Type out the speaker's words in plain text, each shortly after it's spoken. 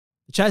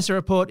The Chaser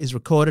Report is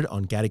recorded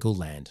on Gadigal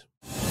land.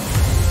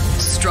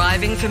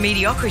 Striving for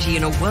mediocrity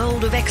in a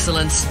world of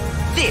excellence.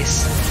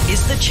 This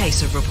is the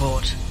Chaser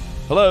Report.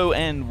 Hello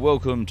and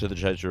welcome to the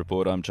Chaser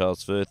Report. I'm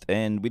Charles Firth,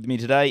 and with me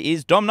today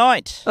is Dom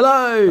Knight.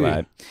 Hello.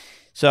 Hello.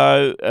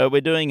 So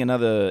we're doing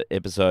another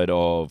episode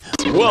of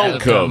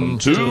Welcome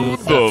to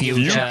the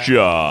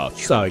Future.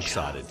 So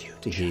excited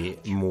to hear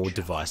more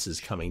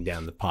devices coming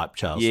down the pipe,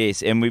 Charles.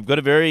 Yes, and we've got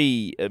a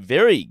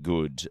very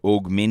good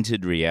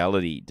augmented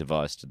reality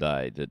device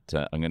today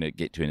that I'm going to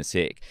get to in a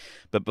sec.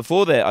 But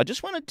before that, I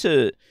just wanted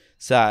to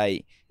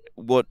say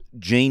what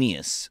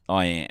genius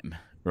I am,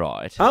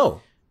 right?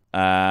 Oh.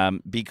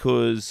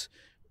 Because,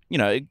 you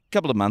know, a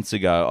couple of months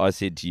ago, I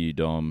said to you,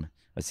 Dom,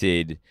 I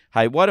said,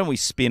 hey, why don't we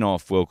spin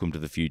off Welcome to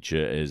the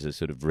Future as a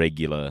sort of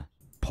regular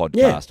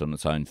podcast on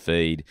its own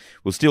feed?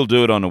 We'll still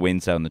do it on a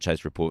Wednesday on the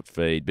Chase Report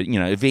feed, but, you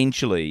know,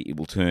 eventually it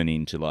will turn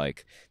into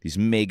like this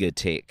mega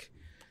tech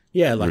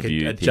like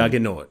a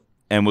juggernaut.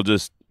 And we'll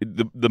just,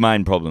 the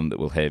main problem that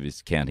we'll have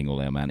is counting all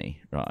our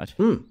money, right?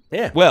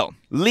 Yeah. Well,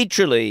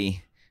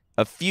 literally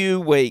a few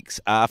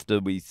weeks after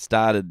we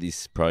started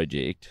this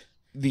project,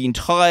 the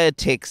entire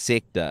tech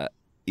sector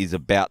is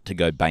about to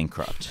go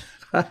bankrupt.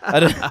 I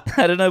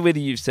don't know whether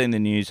you've seen the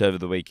news over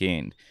the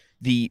weekend.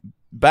 The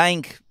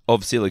Bank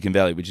of Silicon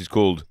Valley, which is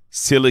called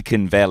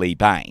Silicon Valley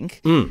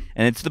Bank, and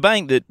it's the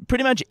bank that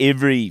pretty much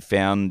every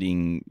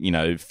founding,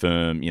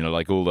 firm,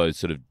 like all those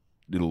sort of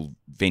little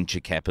venture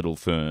capital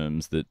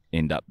firms that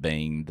end up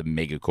being the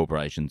mega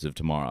corporations of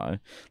tomorrow,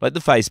 like the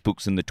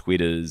Facebooks and the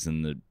Twitters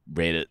and the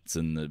Reddits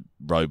and the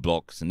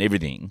Roblox and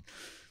everything,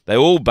 they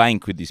all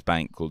bank with this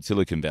bank called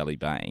Silicon Valley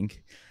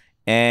Bank.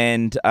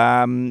 And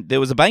there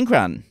was a bank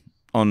run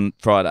on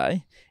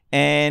Friday,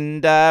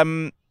 and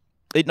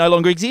it no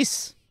longer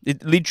exists.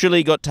 It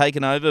literally got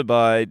taken over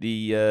by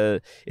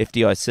the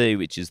FDIC,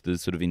 which is the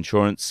sort of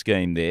insurance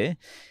scheme there,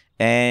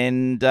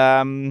 and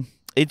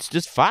it's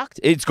just fucked.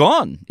 It's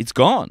gone. It's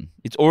gone.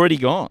 It's already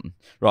gone,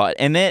 right?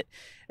 And that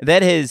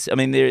has, I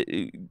mean,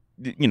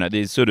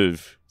 there's sort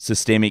of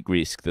systemic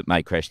risk that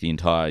may crash the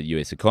entire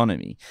US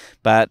economy,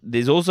 but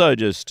there's also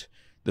just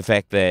the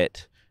fact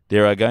that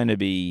there are going to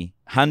be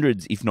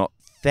hundreds, if not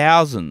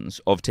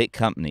thousands, of tech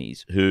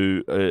companies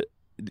who,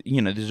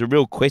 there's a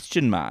real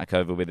question mark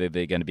over whether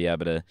they're going to be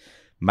able to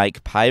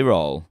make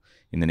payroll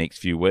in the next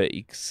few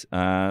weeks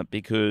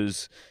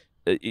because,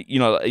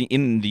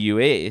 in the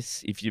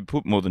US, if you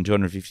put more than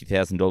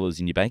 $250,000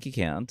 in your bank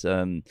account,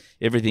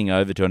 everything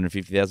over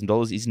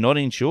 $250,000 is not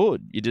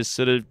insured. You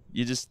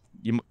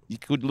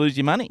could lose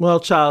your money. Well,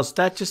 Charles,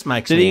 that just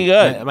makes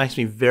it makes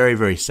me very,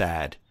 very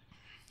sad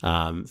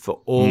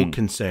for all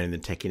concerned in the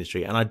tech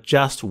industry, and I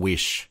just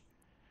wish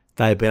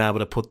they've been able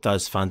to put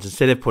those funds,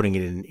 instead of putting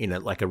it in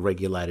like a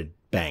regulated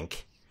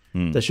bank,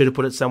 they should have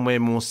put it somewhere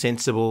more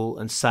sensible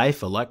and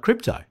safer, like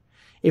crypto.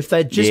 If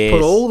they just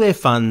put all their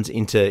funds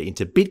into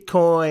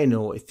Bitcoin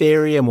or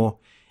Ethereum or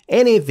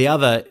any of the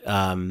other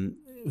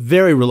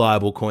very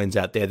reliable coins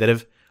out there that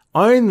have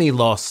only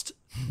lost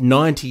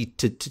 90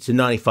 to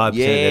 95% of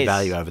their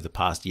value over the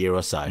past year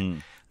or so,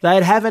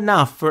 they'd have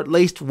enough for at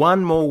least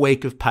one more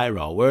week of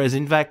payroll, whereas,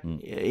 in fact,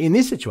 in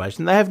this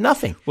situation, they have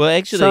nothing. Well,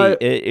 actually,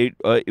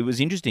 it was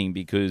interesting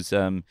because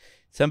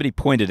somebody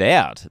pointed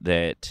out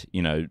that,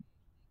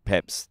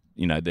 perhaps,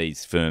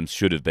 these firms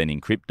should have been in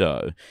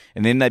crypto.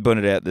 And then they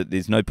pointed out that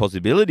there's no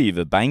possibility of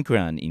a bank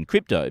run in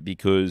crypto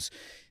because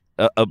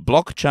a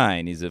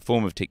blockchain is a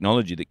form of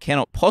technology that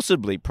cannot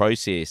possibly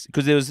process,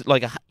 because there was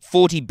like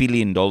 $40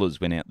 billion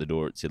went out the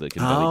door at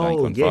Silicon Valley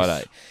Bank on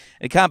Friday.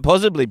 It can't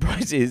possibly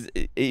process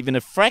even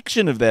a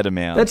fraction of that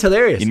amount. That's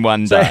hilarious. In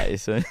one day.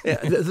 So.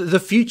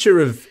 The future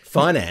of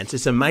finance,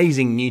 this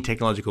amazing new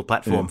technological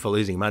platform for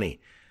losing money,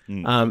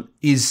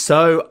 is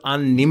so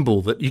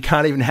unnimble that you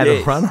can't even have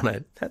a run on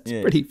it. That's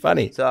pretty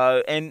funny.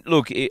 So, and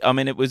look, it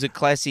was a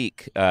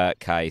classic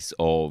case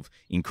of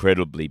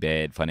incredibly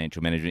bad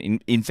financial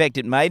management. In fact,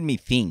 it made me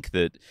think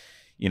that,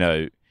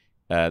 the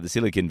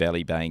Silicon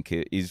Valley Bank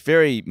is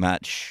very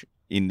much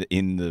in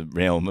the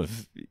realm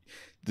of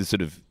the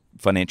sort of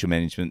financial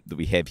management that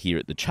we have here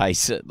at the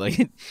Chaser.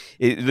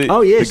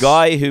 The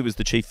guy who was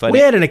the chief we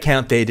had an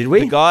account there, did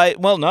we? The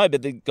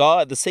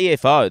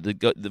CFO,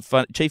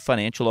 the chief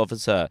financial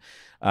officer,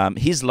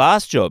 his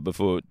last job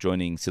before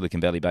joining Silicon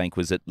Valley Bank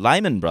was at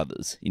Lehman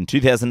Brothers in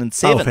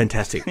 2007. Oh,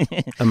 fantastic.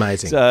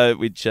 Amazing. So,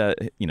 which,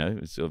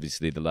 is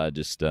obviously the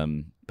largest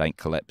bank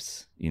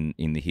collapse in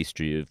the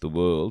history of the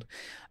world.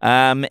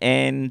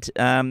 And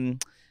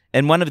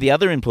one of the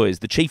other employees,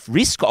 the chief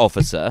risk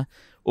officer,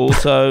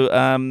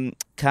 also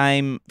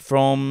came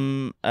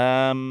from,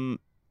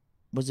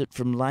 was it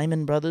from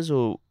Lehman Brothers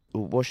or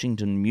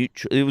Washington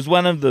Mutual? It was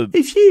one of the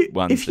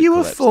If you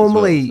were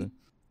formerly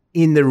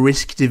in the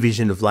risk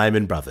division of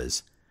Lehman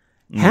Brothers,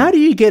 how do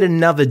you get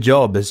another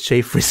job as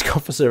chief risk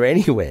officer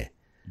anywhere?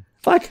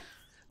 Like,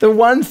 the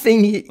one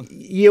thing,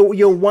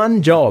 your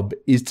one job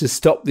is to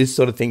stop this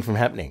sort of thing from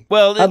happening.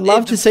 Well, I'd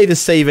love to see the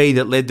CV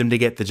that led them to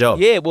get the job.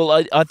 Yeah,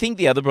 well, I think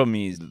the other problem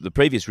is the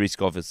previous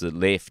risk officer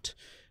left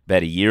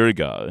about a year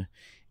ago,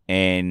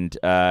 and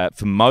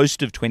for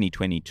most of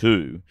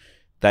 2022,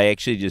 they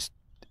actually just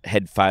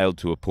had failed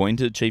to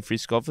appoint a chief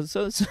risk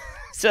officer.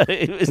 So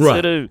it was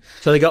sort of...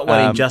 So they got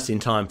one in just in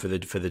time for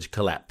the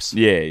collapse.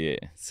 Yeah.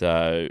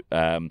 So,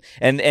 and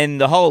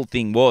the whole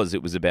thing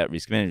it was about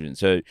risk management.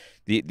 So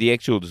the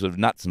actual sort of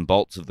nuts and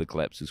bolts of the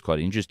collapse was quite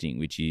interesting,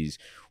 which is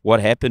what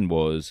happened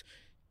was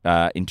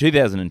in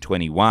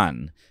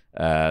 2021,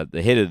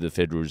 the head of the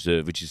Federal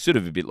Reserve, which is sort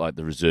of a bit like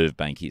the Reserve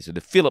Bank here, so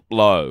the Philip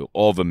Lowe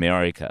of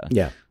America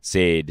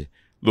said,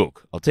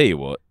 look, I'll tell you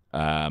what,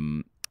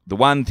 the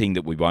one thing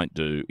that we won't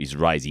do is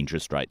raise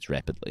interest rates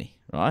rapidly,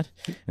 right?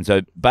 And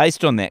so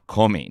based on that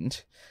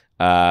comment,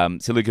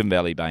 Silicon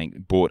Valley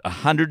Bank bought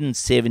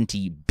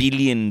 $170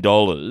 billion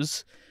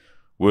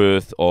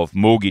worth of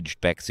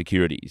mortgage-backed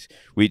securities,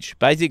 which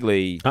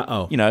basically,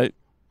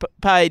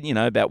 paid,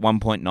 about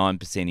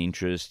 1.9%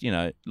 interest,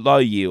 low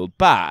yield.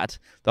 But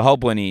the whole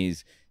point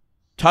is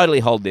totally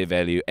hold their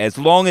value as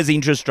long as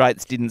interest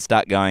rates didn't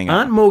start going up.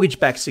 Aren't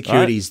mortgage-backed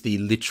securities the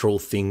literal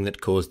thing that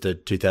caused the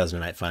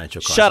 2008 financial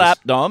crisis? Shut up,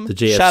 Dom. The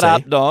GFC. Shut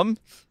up, Dom.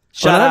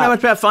 I don't know much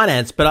about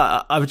finance,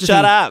 but I've just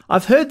Shut up.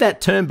 I've heard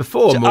that term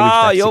before.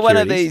 Mortgage-backed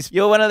securities.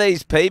 You're one of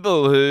these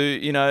people who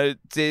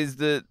says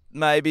that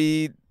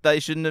maybe they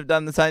shouldn't have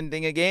done the same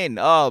thing again.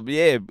 Oh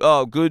yeah.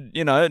 Oh good.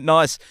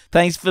 Nice.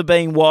 Thanks for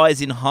being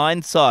wise in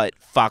hindsight,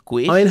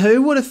 fuckwit. I mean,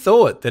 who would have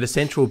thought that a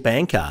central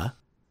banker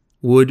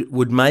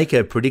would make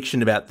a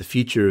prediction about the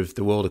future of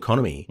the world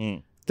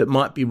economy that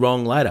might be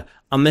wrong later,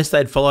 unless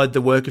they'd followed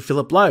the work of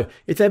Philip Lowe.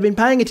 If they'd been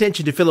paying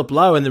attention to Philip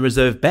Lowe and the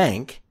Reserve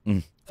Bank,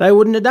 they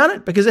wouldn't have done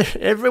it, because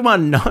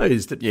everyone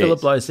knows that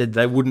Philip Lowe said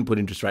they wouldn't put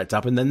interest rates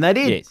up, and then they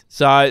did. Yes.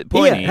 So the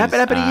point is,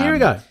 happened a year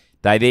ago.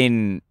 They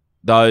then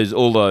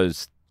all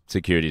those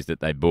securities that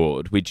they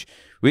bought, which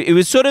it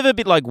was sort of a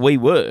bit like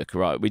WeWork,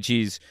 right? Which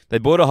is they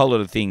bought a whole lot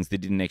of things that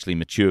didn't actually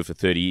mature for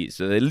 30 years.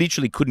 So they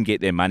literally couldn't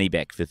get their money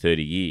back for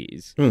 30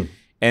 years.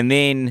 And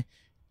then,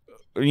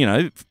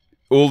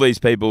 all these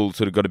people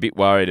sort of got a bit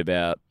worried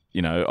about,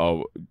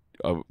 I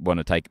want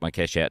to take my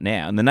cash out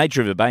now. And the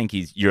nature of a bank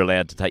is you're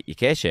allowed to take your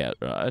cash out,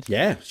 right?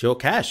 Yeah, it's your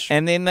cash.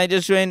 And then they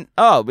just went,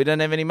 oh, we don't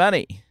have any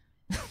money.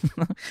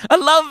 I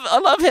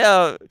love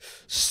how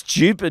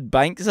stupid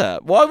banks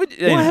are. Why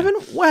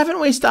haven't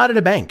we started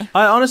a bank?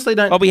 I honestly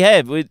don't. Oh, we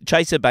have. We're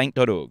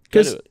chaserbank.org.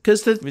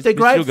 Because the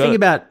great thing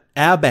about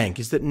our bank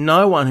is that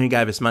no one who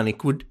gave us money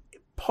could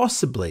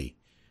possibly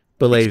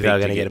believe they were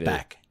going to get it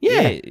back.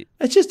 Yeah.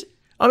 It's just,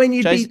 I mean,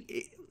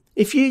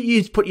 if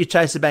you put your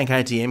Chaser Bank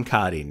ATM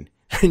card in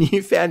and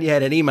you found you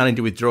had any money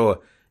to withdraw,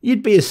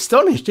 you'd be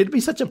astonished. It'd be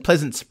such a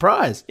pleasant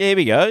surprise. Here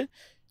we go.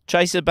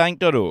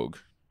 Chaserbank.org.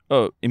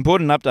 Oh,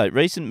 important update.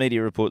 Recent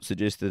media reports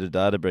suggest that a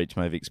data breach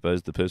may have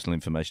exposed the personal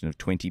information of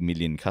 20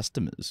 million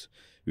customers.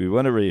 We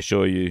want to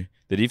reassure you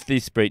that if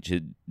this breach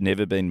had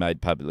never been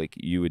made public,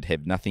 you would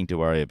have nothing to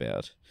worry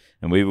about,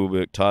 and we will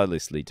work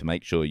tirelessly to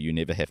make sure you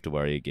never have to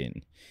worry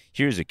again.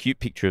 Here is a cute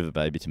picture of a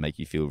baby to make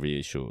you feel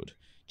reassured.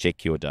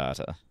 Check your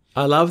data.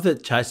 I love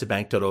that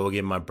chaserbank.org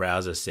in my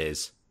browser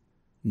says,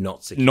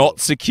 not secure. Not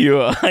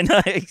secure. I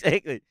know,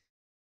 exactly.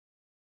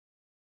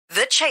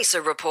 The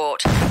Chaser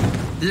Report.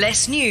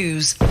 Less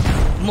news,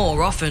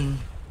 more often.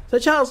 So,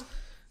 Charles,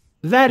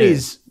 that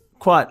is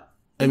quite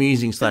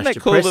amusing /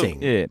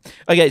 depressing. Yeah.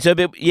 Okay, so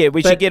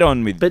we should get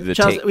on with the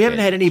Charles, tech. we haven't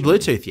had any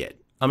Bluetooth yet.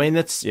 I mean,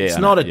 it's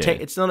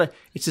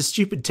a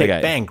stupid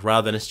tech bank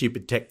rather than a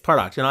stupid tech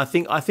product. And I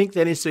think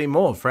there needs to be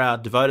more for our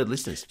devoted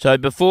listeners. So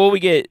before we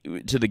get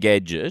to the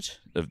gadget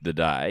of the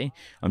day,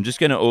 I'm just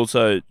going to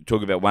also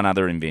talk about one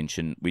other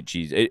invention, which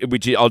is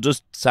I'll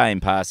just say in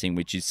passing,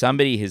 which is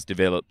somebody has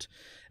discovered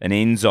an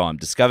enzyme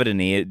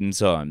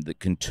that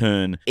can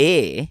turn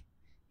air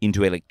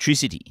into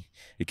electricity.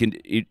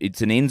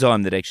 It's an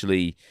enzyme that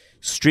actually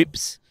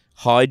strips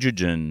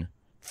hydrogen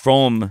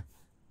from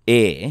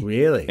air,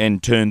 really,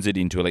 and turns it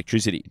into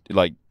electricity,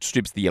 like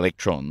strips the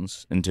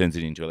electrons and turns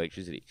it into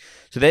electricity.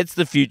 So that's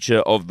the future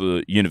of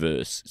the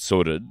universe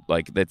sorted.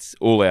 Like that's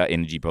all our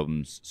energy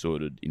problems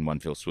sorted in one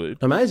fell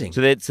swoop. Amazing.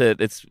 So that's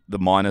the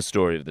minor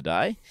story of the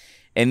day.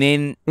 And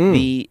then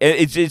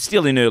it's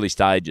still in early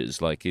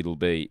stages. Like we'll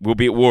be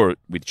at war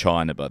with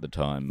China by the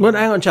time. Well,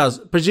 hang on, Charles.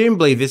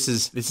 Presumably this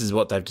is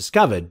what they've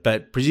discovered,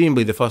 but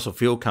presumably the fossil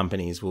fuel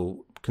companies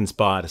will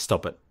conspire to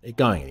stop it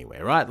going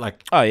anywhere, right?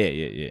 Like, oh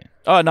yeah.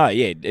 Oh no,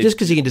 yeah. Just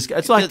because you can,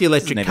 it's like the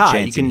electric car.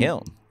 You can,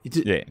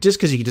 yeah. Just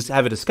because you can just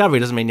have a discovery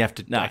doesn't mean you have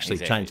to actually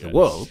change the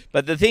world.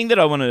 But the thing that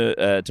I want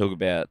to talk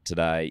about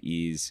today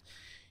is,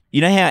 you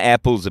know how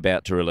Apple's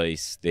about to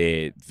release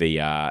their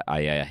VR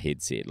AR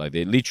headset? Like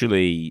they're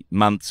literally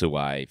months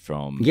away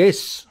from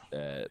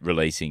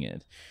releasing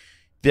it.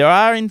 There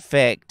are, in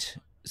fact,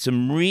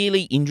 some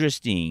really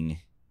interesting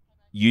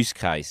use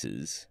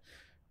cases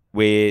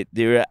where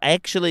there are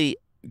actually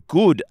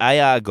good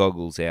AR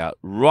goggles out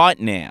right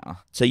now.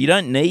 So you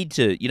don't need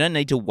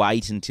to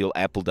wait until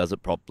Apple does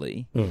it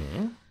properly.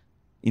 Mm-hmm.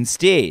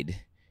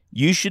 Instead,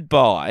 you should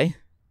buy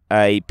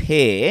a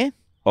pair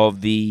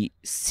of the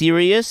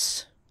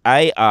Sirius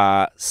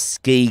AR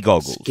ski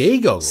goggles. Ski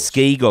goggles.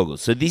 Ski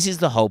goggles. So this is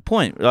the whole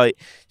point. Like,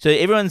 so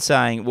everyone's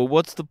saying, well,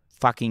 what's the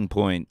fucking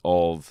point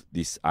of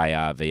this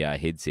AR, VR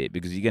headset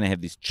because you're going to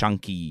have this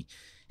chunky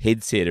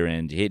headset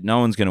around your head. No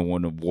one's going to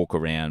want to walk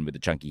around with a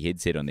chunky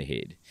headset on their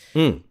head.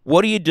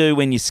 What do you do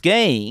when you're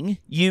skiing?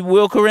 You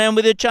walk around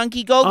with a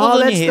chunky goggles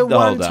on your head the whole day. Oh,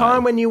 that's the one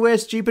time when you wear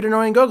stupid,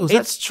 annoying goggles.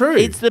 That's true.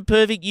 It's the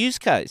perfect use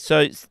case.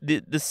 So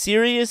the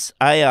Sirius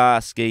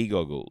AR ski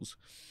goggles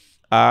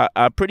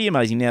are pretty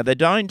amazing. Now, they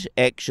don't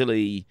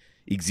actually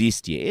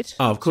exist yet.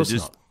 Oh, of course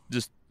not.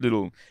 Just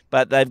little,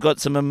 but they've got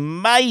some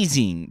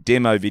amazing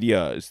demo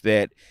videos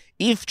that,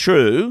 if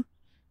true,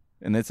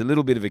 and that's a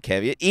little bit of a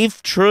caveat,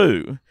 if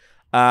true,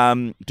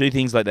 do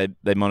things like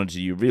they monitor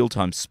your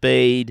real-time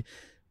speed,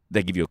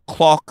 they give you a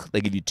clock,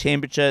 they give you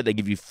temperature, they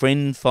give you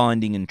friend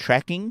finding and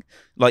tracking,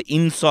 like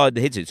inside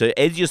the headset. So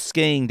as you're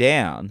skiing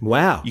down,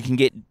 wow, you can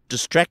get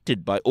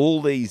distracted by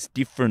all these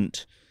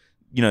different,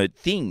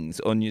 things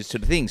on your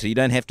sort of thing. So you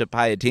don't have to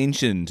pay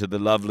attention to the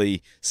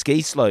lovely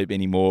ski slope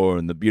anymore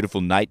and the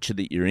beautiful nature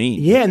that you're in.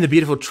 Yeah, and the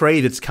beautiful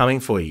tree that's coming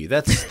for you.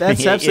 That's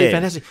absolutely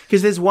fantastic.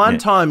 Because there's one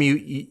time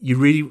you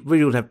really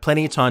would have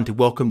plenty of time to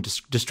welcome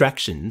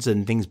distractions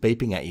and things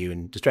beeping at you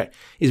and distract,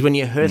 is when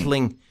you're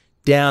hurtling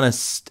down a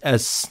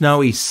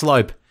snowy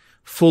slope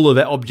full of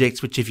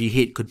objects which, if you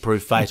hit, could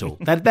prove fatal.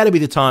 That'd be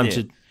the time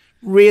to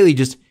really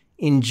just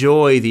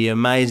enjoy the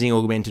amazing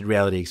augmented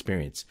reality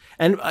experience.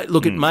 And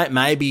look,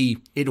 maybe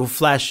it'll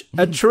flash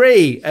a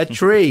tree,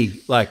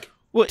 like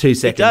 2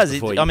 seconds. It does.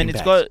 Before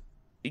It's got.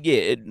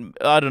 Yeah,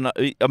 I don't know.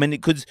 I mean,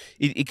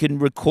 it can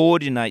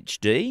record in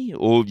HD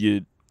all your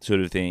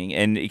sort of thing,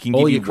 and it can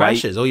give all you your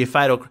crashes, all your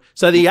fatal.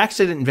 So the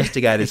accident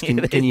investigators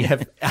can you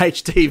have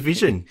HD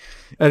vision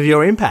of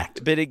your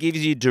impact? But it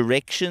gives you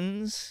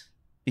directions.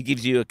 It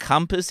gives you a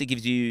compass. It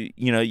gives you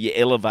your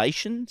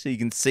elevation, so you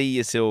can see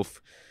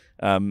yourself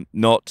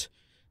not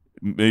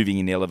moving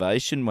in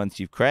elevation once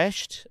you've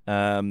crashed.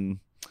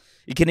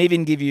 It can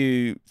even give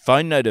you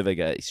phone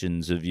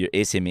notifications of your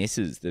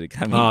SMSs that are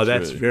coming through. Oh,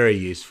 that's very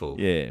useful.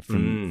 Yeah,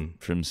 from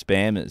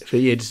spammers.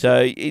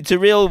 So it's a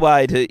real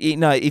way to,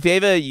 if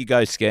ever you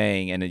go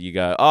skiing and you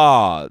go,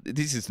 oh,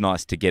 this is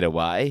nice to get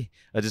away.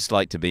 I just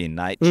like to be in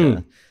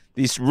nature.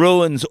 This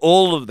ruins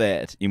all of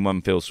that in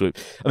one fell swoop.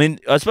 I mean,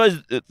 I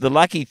suppose the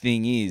lucky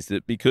thing is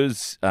that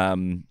because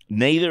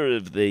neither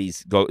of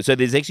these so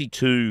there's actually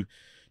two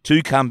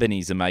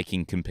companies are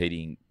making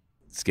competing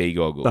ski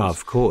goggles. Oh,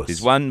 of course.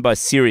 There's one by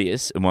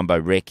Sirius and one by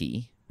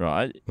Recce,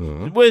 right?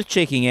 Worth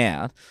checking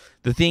out.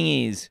 The thing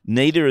is,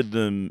 neither of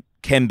them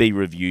can be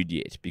reviewed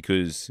yet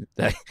because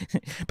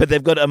but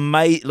they've got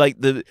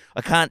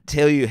I can't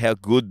tell you how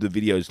good the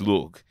videos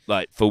look.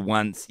 Like for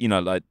once,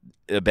 like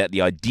about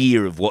the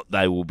idea of what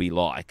they will be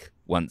like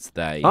once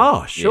they.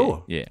 Oh,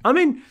 sure. Yeah. I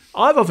mean,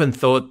 I've often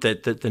thought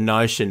that the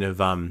notion of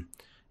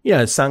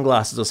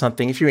sunglasses or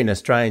something, if you're in a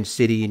strange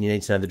city and you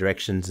need to know the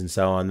directions and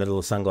so on, the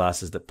little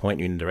sunglasses that point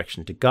you in the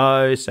direction to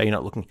go so you're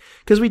not looking.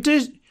 Because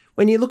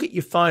when you look at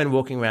your phone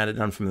walking around an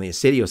unfamiliar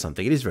city or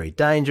something, it is very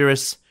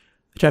dangerous.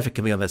 The traffic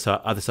can be on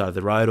the other side of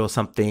the road or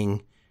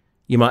something.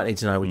 You might need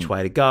to know which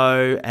way to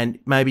go, and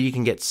maybe you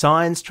can get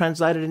signs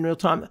translated in real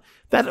time.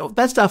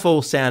 That stuff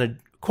all sounded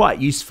quite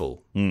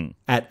useful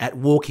at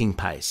walking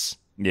pace.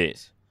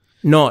 Yes.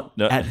 Not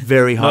at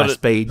very high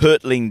speed.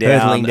 Hurtling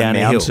down a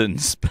mountain hill.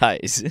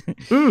 space.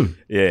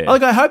 Yeah.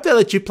 Like, I hope they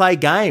let you play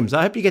games.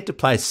 I hope you get to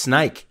play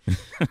Snake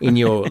in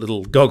your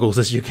little goggles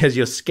as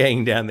you're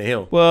skiing down the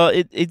hill. Well,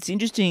 it's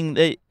interesting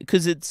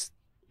because it's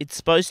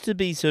supposed to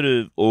be sort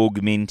of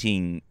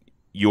augmenting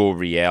your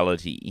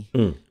reality.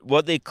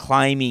 What they're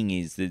claiming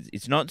is that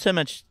it's not so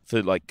much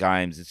for like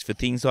games, it's for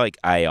things like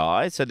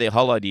AI. So their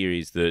whole idea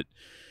is that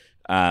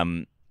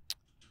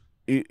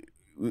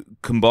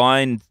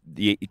combining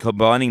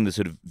the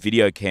sort of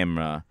video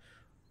camera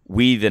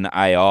with an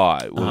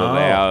AI will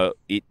allow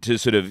it to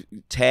sort of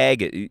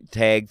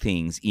tag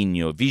things in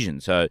your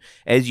vision. So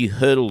as you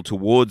hurtle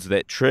towards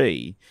that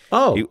tree,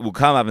 it will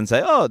come up and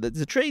say, "Oh, there's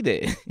a tree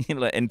there,"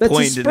 and that's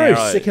point a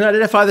spruce. It can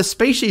identify the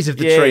species of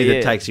the tree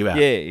that takes you out.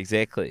 Yeah,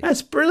 exactly.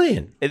 That's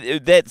brilliant.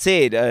 That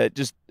said,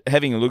 just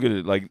having a look at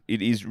it, like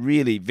it is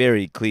really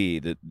very clear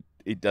that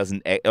it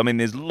doesn't. I mean,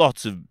 there's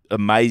lots of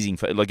amazing,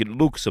 like it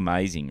looks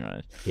amazing,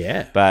 right?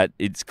 Yeah. But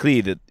it's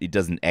clear that it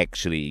doesn't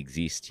actually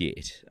exist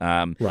yet.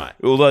 Right.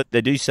 Although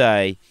they do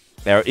say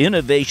our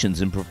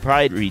innovations and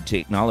proprietary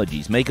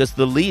technologies make us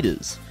the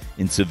leaders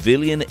in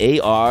civilian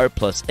AR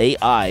plus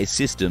AI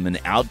system and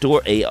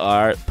outdoor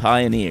AR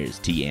pioneers.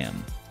 TM.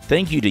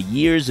 Thank you to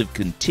years of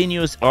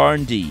continuous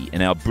R&D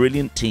and our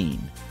brilliant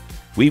team,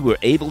 we were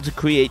able to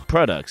create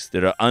products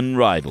that are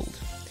unrivaled.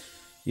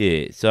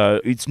 Yeah,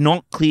 so it's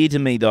not clear to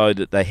me, though,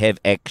 that they have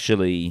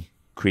actually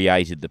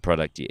created the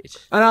product yet.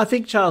 And I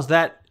think, Charles,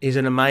 that is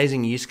an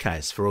amazing use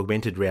case for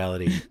augmented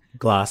reality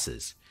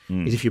glasses.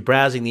 Is if you're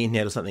browsing the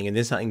internet or something and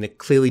there's something that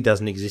clearly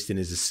doesn't exist and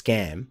is a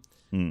scam,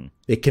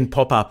 it can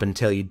pop up and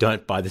tell you,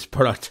 don't buy this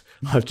product.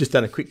 I've just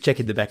done a quick check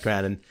in the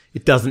background and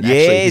it doesn't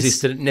actually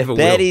exist and it never will.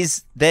 That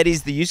is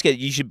the use case.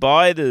 You should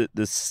buy the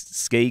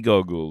ski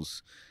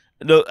goggles.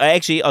 Look,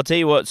 actually, I'll tell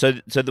you what. So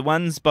the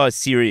ones by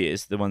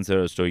Sirius, the ones that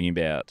I was talking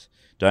about,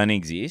 don't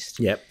exist.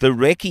 Yep. The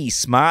Recce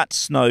Smart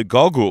Snow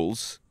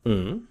goggles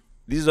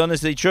this is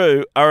honestly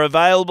true, are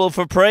available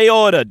for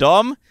pre-order,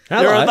 Dom.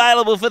 Hello. They're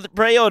available for the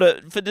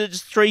pre-order for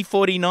just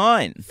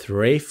 $349.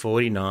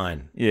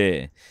 $349.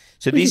 Yeah.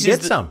 So We can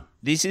get some.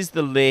 This is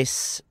the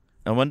less.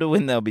 I wonder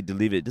when they'll be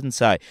delivered. It didn't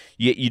say.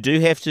 You do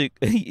have to.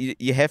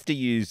 You have to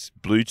use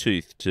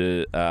Bluetooth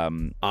to.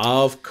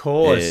 Of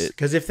course,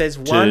 because if there's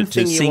one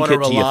thing you want to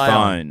rely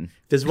on,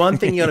 there's one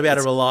thing you want to be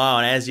able to rely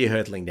on as you're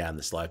hurtling down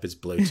the slope. It's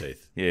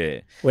Bluetooth. Yeah.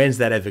 When's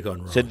that ever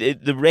gone wrong? So the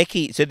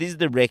Recce. So this is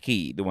the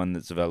Recce, the one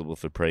that's available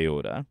for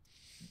pre-order.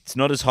 It's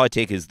not as high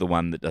tech as the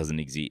one that doesn't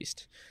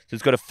exist. So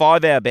it's got a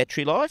 5-hour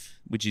battery life,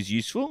 which is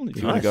useful if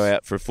you want to go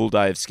out for a full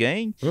day of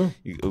skiing.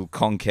 You'll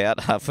conk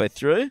out halfway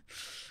through.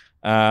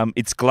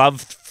 It's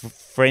glove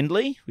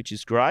friendly, which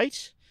is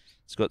great.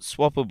 It's got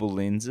swappable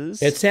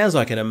lenses. It sounds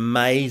like an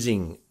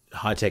amazing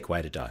high-tech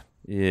way to die.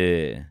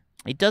 Yeah.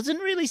 It doesn't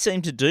really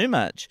seem to do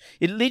much.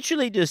 It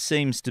literally just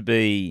seems to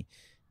be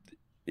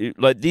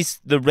like this.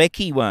 The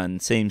Recce one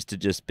seems to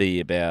just be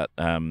about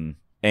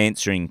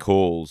answering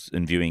calls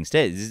and viewing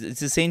stats.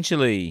 It's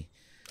essentially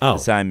the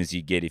same as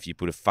you get if you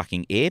put a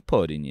fucking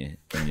AirPod in your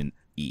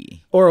ear.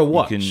 Or a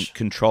watch. You can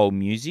control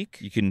music.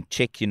 You can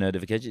check your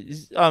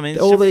notifications. I mean,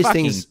 all these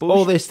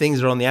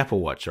things are on the Apple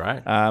Watch,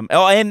 right?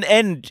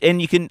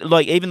 And you can,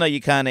 like, even though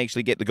you can't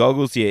actually get the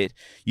goggles yet,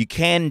 you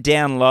can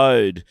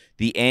download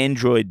the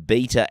Android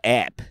Beta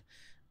app.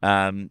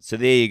 So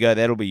there you go.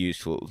 That'll be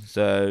useful.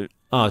 So.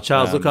 Oh,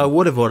 Charles, look, I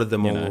would have ordered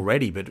them all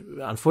already, but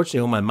unfortunately,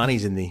 all my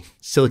money's in the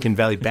Silicon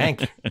Valley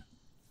Bank.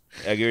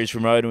 Our Gurus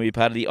from Road, and we're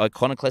part of the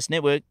Iconoclast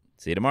Network.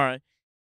 See you tomorrow.